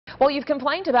Well, you've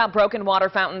complained about broken water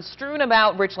fountains strewn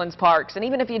about Richland's parks, and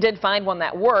even if you did find one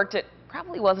that worked, it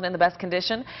probably wasn't in the best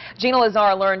condition. Gina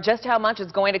Lazar learned just how much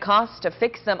it's going to cost to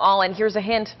fix them all, and here's a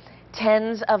hint: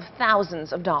 tens of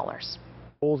thousands of dollars.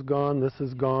 Bowl's gone, this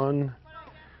is gone.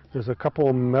 There's a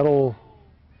couple metal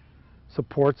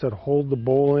supports that hold the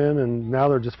bowl in, and now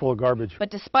they're just full of garbage.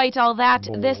 But despite all that,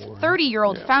 this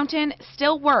 30-year-old fountain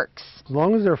still works. As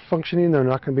long as they're functioning, they're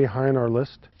not going to be high on our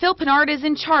list. Phil Pinard is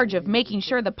in charge of making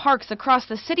sure the parks across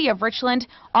the city of Richland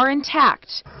are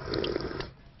intact.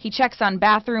 He checks on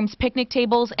bathrooms, picnic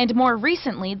tables, and more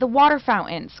recently, the water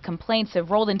fountains. Complaints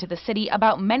have rolled into the city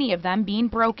about many of them being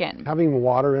broken. Having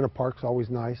water in a park is always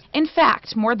nice. In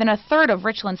fact, more than a third of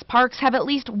Richland's parks have at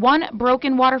least one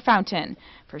broken water fountain.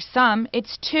 For some,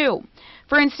 it's two.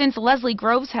 For instance, Leslie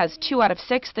Groves has 2 out of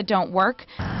 6 that don't work.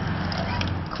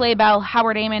 Claybell,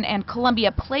 Howard Amon, and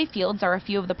Columbia Playfields are a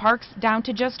few of the parks down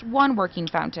to just one working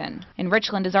fountain. And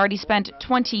Richland has already spent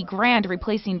 $20 grand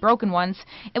replacing broken ones.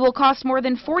 It will cost more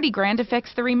than $40 grand to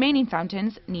fix the remaining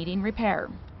fountains needing repair.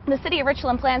 The city of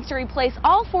Richland plans to replace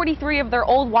all 43 of their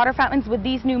old water fountains with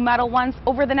these new metal ones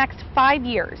over the next 5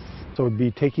 years. So it would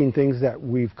be taking things that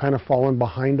we've kind of fallen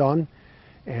behind on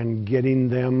and getting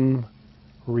them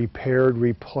repaired,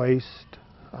 replaced,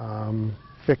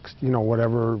 fixed,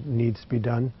 whatever needs to be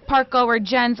done. Parkgoer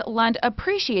Jens Lund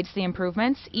appreciates the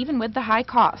improvements, even with the high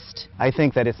cost. I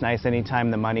think that it's nice anytime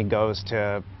the money goes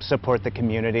to support the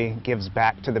community, gives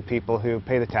back to the people who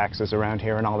pay the taxes around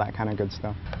here and all that kind of good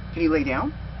stuff. Can you lay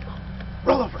down?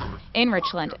 Roll over. In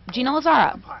Richland, Gina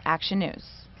Lazara, Action News.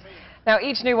 Now,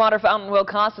 each new water fountain will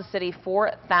cost the city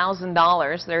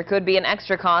 $4,000. There could be an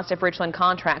extra cost if Richland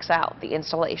contracts out the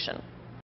installation.